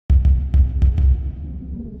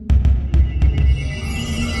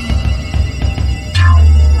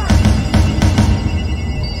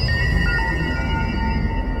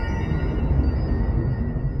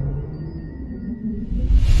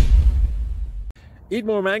eat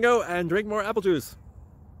more mango and drink more apple juice.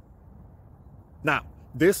 Now,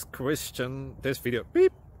 this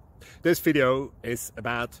video is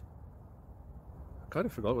about... I kind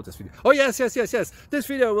of forgot what this video... Oh, yes. This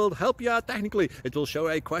video will help you out technically. It will show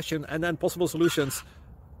a question and then possible solutions.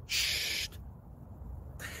 Shh.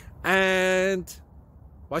 And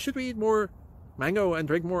why should we eat more mango and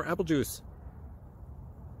drink more apple juice?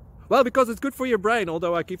 Well, because it's good for your brain,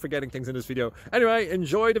 although I keep forgetting things in this video. Anyway,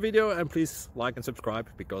 enjoy the video and please like and subscribe,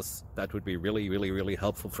 because that would be really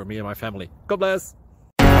helpful for me and my family. God bless!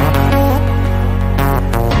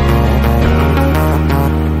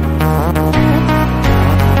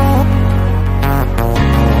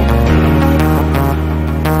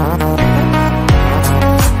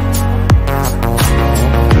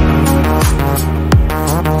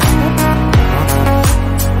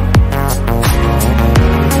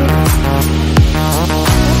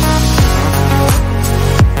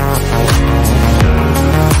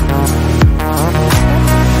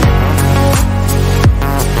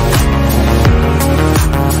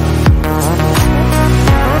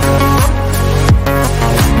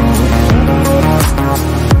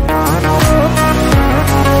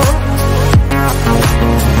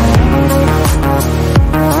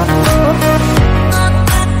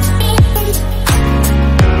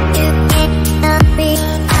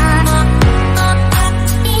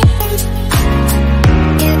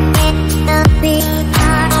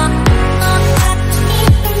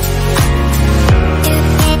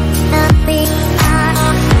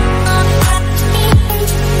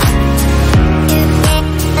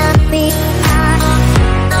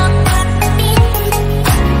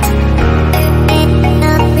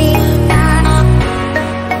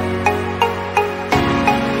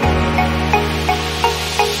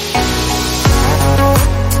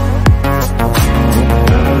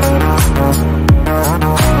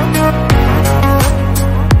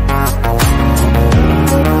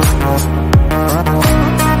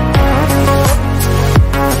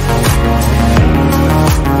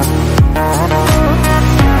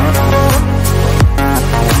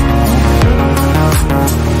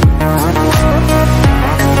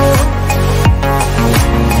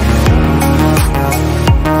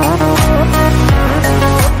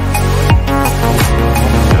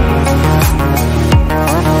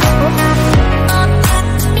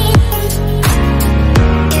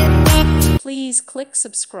 Please click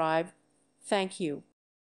subscribe. Thank you.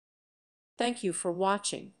 Thank you for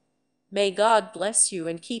watching. May God bless you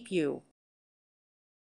and keep you.